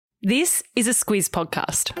This is a Squiz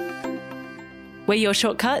podcast. We're your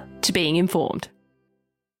shortcut to being informed.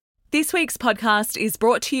 This week's podcast is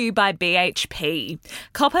brought to you by BHP.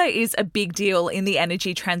 Copper is a big deal in the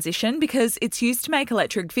energy transition because it's used to make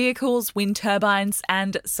electric vehicles, wind turbines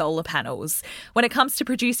and solar panels. When it comes to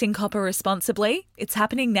producing copper responsibly, it's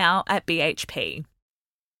happening now at BHP.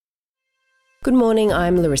 Good morning,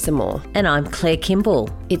 I'm Larissa Moore. And I'm Claire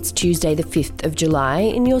Kimball. It's Tuesday the 5th of July.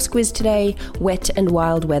 In your Squiz today, wet and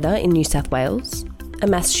wild weather in New South Wales, a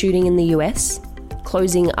mass shooting in the US,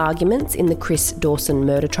 closing arguments in the Chris Dawson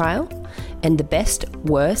murder trial, and the best,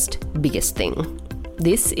 worst, biggest thing.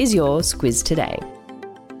 This is your Squiz today.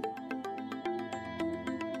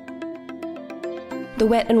 The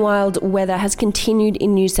wet and wild weather has continued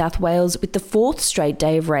in New South Wales with the fourth straight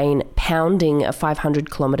day of rain pounding a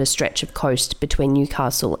 500-kilometre stretch of coast between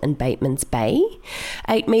Newcastle and Batemans Bay.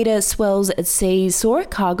 8-metre swells at sea saw a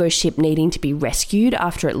cargo ship needing to be rescued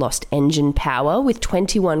after it lost engine power with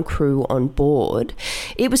 21 crew on board.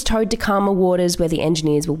 It was towed to calmer waters where the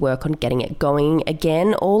engineers will work on getting it going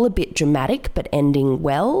again, all a bit dramatic but ending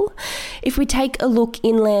well. If we take a look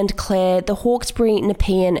inland, Claire, the Hawkesbury,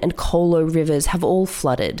 Nepean and Colo rivers have all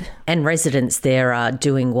flooded. And residents there are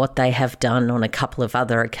doing what they have done on a couple of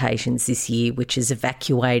other occasions this year, which is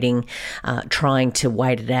evacuating, trying to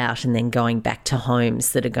wait it out and then going back to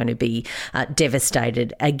homes that are going to be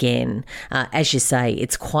devastated again. As you say,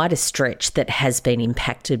 it's quite a stretch that has been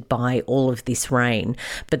impacted by all of this rain,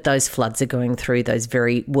 but those floods are going through those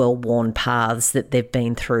very well-worn paths that they've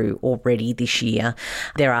been through already this year.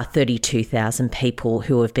 There are 32,000 people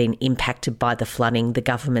who have been impacted by the flooding, the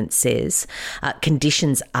government says.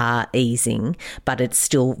 Conditions are easing, but it's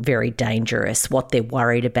still very dangerous. What they're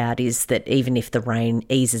worried about is that even if the rain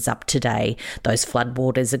eases up today, those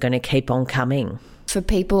floodwaters are going to keep on coming. For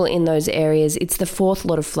people in those areas, it's the fourth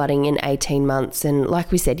lot of flooding in 18 months, and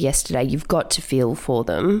like we said yesterday, you've got to feel for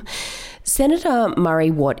them. Senator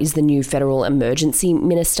Murray Watt is the new federal emergency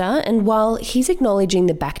minister, and while he's acknowledging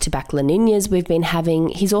the back-to-back La Niñas we've been having,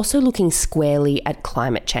 he's also looking squarely at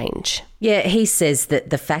climate change. Yeah, he says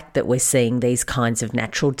that the fact that we're seeing these kinds of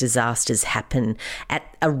natural disasters happen at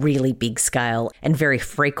a really big scale and very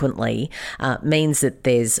frequently means that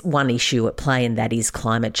there's one issue at play, and that is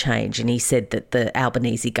climate change. And he said that the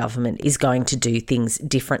Albanese government is going to do things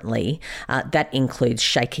differently. That includes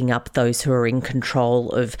shaking up those who are in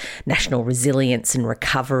control of national resilience and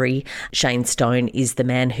recovery. Shane Stone is the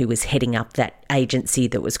man who was heading up that agency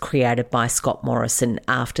that was created by Scott Morrison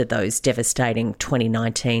after those devastating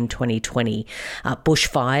 2019-2020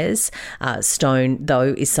 bushfires. Stone,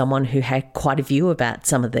 though, is someone who had quite a view about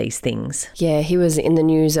some of these things. Yeah, he was in the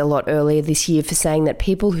news a lot earlier this year for saying that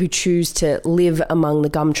people who choose to live among the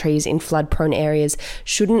gum trees in flood-prone areas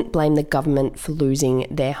shouldn't blame the government for losing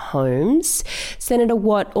their homes. Senator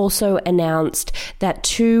Watt also announced that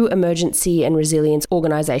 2 emergency and resilience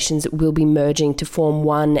organisations will be merging to form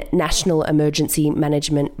one National Emergency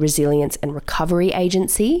Management, Resilience and Recovery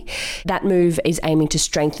Agency. That move is aiming to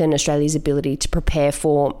strengthen Australia's ability to prepare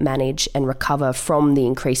for, manage and recover from the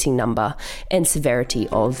increasing number and severity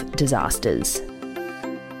of disasters.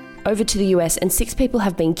 Over to the US, and 6 people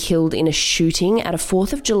have been killed in a shooting at a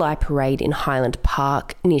 4th of July parade in Highland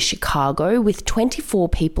Park near Chicago, with 24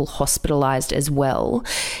 people hospitalised as well.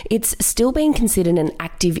 It's still being considered an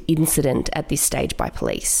active incident at this stage by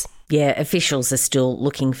police. Yeah, officials are still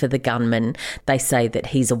looking for the gunman. They say that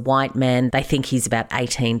he's a white man. They think he's about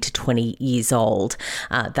 18 to 20 years old.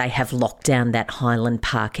 They have locked down that Highland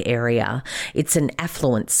Park area. It's an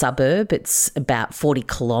affluent suburb. It's about 40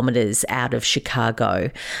 kilometres out of Chicago,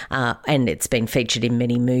 and it's been featured in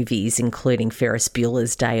many movies, including Ferris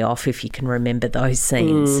Bueller's Day Off, if you can remember those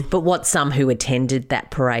scenes. But what some who attended that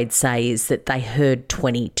parade say is that they heard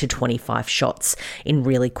 20 to 25 shots in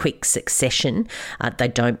really quick succession. They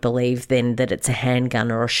don't believe then that it's a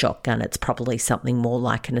handgun or a shotgun. It's probably something more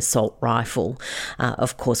like an assault rifle.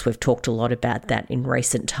 Of course, we've talked a lot about that in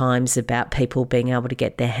recent times, about people being able to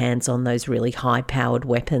get their hands on those really high-powered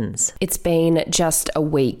weapons. It's been just a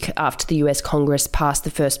week after the US Congress passed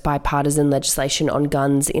the first bipartisan legislation on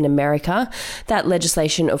guns in America. That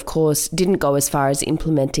legislation, of course, didn't go as far as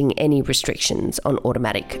implementing any restrictions on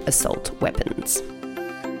automatic assault weapons.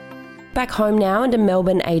 Back home now, and a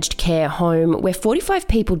Melbourne aged care home where 45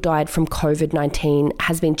 people died from COVID-19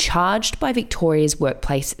 has been charged by Victoria's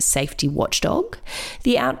workplace safety watchdog.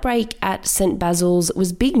 The outbreak at St Basil's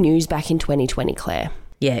was big news back in 2020, Claire.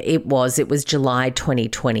 Yeah, it was. It was July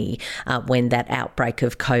 2020 when that outbreak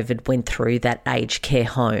of COVID went through that aged care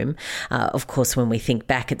home. Of course, when we think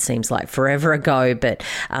back, it seems like forever ago, but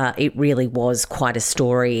it really was quite a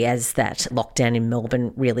story as that lockdown in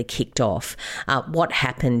Melbourne really kicked off. What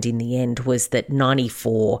happened in the end was that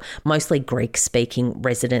 94, mostly Greek-speaking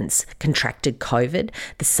residents contracted COVID.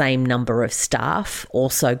 The same number of staff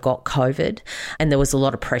also got COVID, and there was a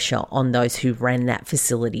lot of pressure on those who ran that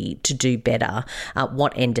facility to do better.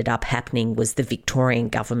 What ended up happening was the Victorian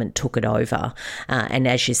government took it over, and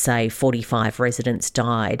as you say, 45 residents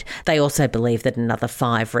died. They also believe that another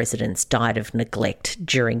 5 residents died of neglect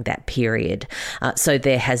during that period. So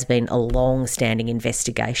there has been a long-standing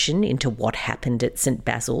investigation into what happened at St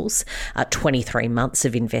Basil's, 23 months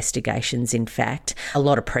of investigations, in fact. A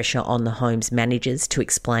lot of pressure on the home's managers to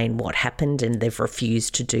explain what happened, and they've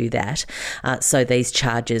refused to do that. So these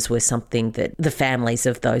charges were something that the families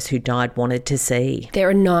of those who died wanted to see. There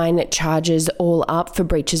are 9 charges all up for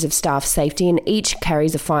breaches of staff safety, and each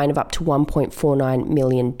carries a fine of up to $1.49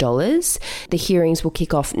 million. The hearings will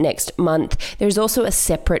kick off next month. There's also a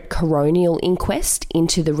separate coronial inquest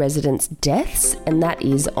into the residents' deaths, and that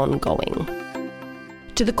is ongoing.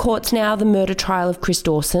 To the courts now, the murder trial of Chris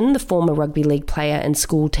Dawson, the former rugby league player and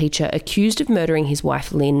school teacher accused of murdering his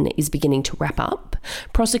wife Lynn, is beginning to wrap up.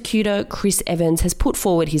 Prosecutor Chris Evans has put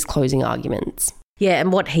forward his closing arguments. Yeah,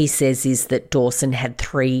 and what he says is that Dawson had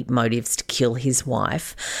 3 motives to kill his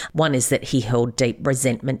wife. One is that he held deep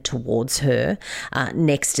resentment towards her.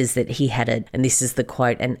 Next is that he had and this is the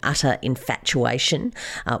quote, an utter infatuation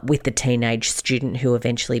with the teenage student who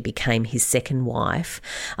eventually became his second wife.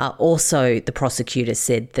 Also, the prosecutor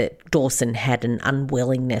said that Dawson had an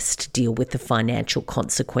unwillingness to deal with the financial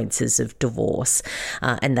consequences of divorce.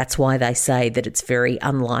 And that's why they say that it's very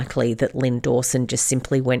unlikely that Lynn Dawson just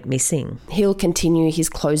simply went missing. He'll continue his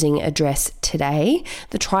closing address today.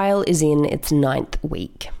 The trial is in its 9th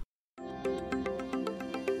week.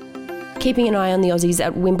 Keeping an eye on the Aussies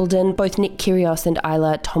at Wimbledon, both Nick Kyrgios and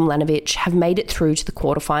Ajla Tomljanovic have made it through to the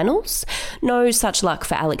quarterfinals. No such luck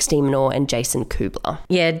for Alex de Minaur and Jason Kubler.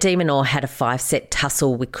 Yeah, de Minaur had a 5-set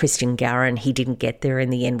tussle with Christian Garin. He didn't get there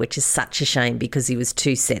in the end, which is such a shame because he was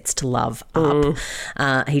 2 sets to love up.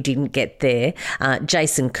 He didn't get there.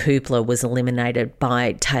 Jason Kubler was eliminated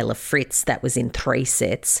by Taylor Fritz. That was in 3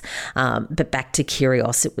 sets. But back to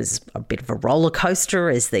Kyrgios, it was a bit of a roller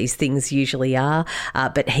coaster, as these things usually are,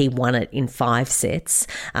 but he won it in 5 sets.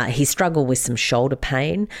 He struggled with some shoulder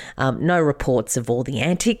pain. No reports of all the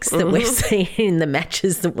antics that we've seen in the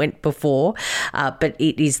matches that went before, but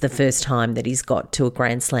it is the first time that he's got to a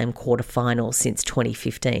Grand Slam quarterfinal since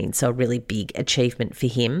 2015, so a really big achievement for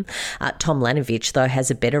him. Tomljanovic, though,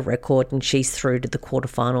 has a better record, and she's through to the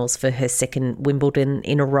quarterfinals for her 2nd Wimbledon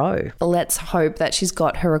in a row. Let's hope that she's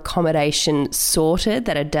got her accommodation sorted,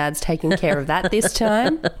 that her dad's taking care of that this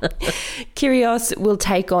time. Kyrgios will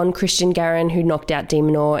take on Christian Garin, who knocked out de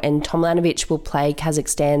Minaur, and Tomljanovic will play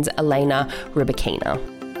Kazakhstan's Elena Rybakina.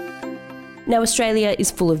 Now, Australia is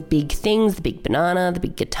full of big things, the big banana, the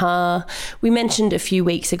big guitar. We mentioned a few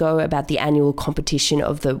weeks ago about the annual competition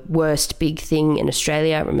of the worst big thing in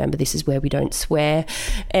Australia. Remember, this is where we don't swear.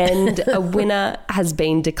 And a winner has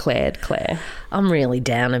been declared, Claire. I'm really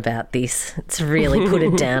down about this. It's really put a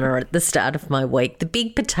downer at the start of my week. The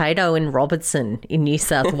big potato in Robertson in New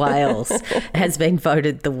South Wales has been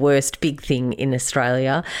voted the worst big thing in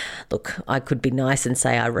Australia. Look, I could be nice and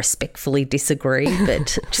say I respectfully disagree,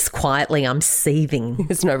 but just quietly I'm seething.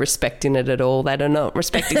 There's no respect in it at all. They are not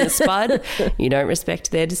respecting the spud. You don't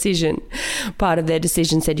respect their decision. Part of their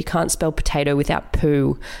decision said you can't spell potato without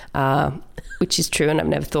poo, which is true and I've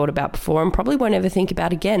never thought about before and probably won't ever think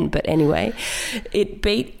about again. But anyway, it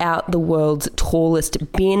beat out the world's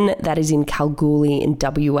tallest bin that is in Kalgoorlie in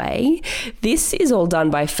WA. This is all done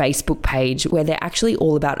by a Facebook page where they're actually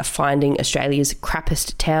all about finding Australia's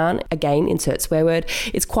crappiest town. Again, insert swear word.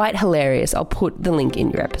 It's quite hilarious. I'll put the link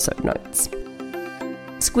in your episode notes.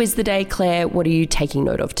 Squiz the day, Claire. What are you taking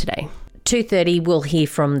note of today? 2:30, we'll hear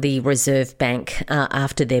from the Reserve Bank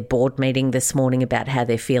after their board meeting this morning about how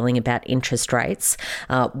they're feeling about interest rates.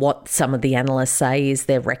 What some of the analysts say is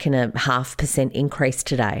they reckon a 0.5% increase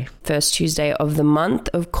today. First Tuesday of the month,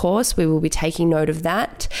 of course. We will be taking note of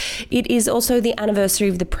that. It is also the anniversary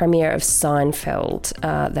of the premiere of Seinfeld,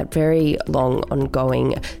 that very long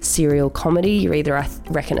ongoing serial comedy. You're either, I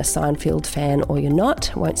reckon, a Seinfeld fan or you're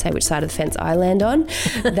not. I won't say which side of the fence I land on.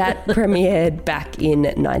 That premiered back in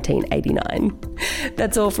 1989.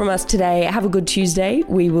 That's all from us today. Have a good Tuesday.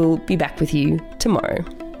 We will be back with you tomorrow.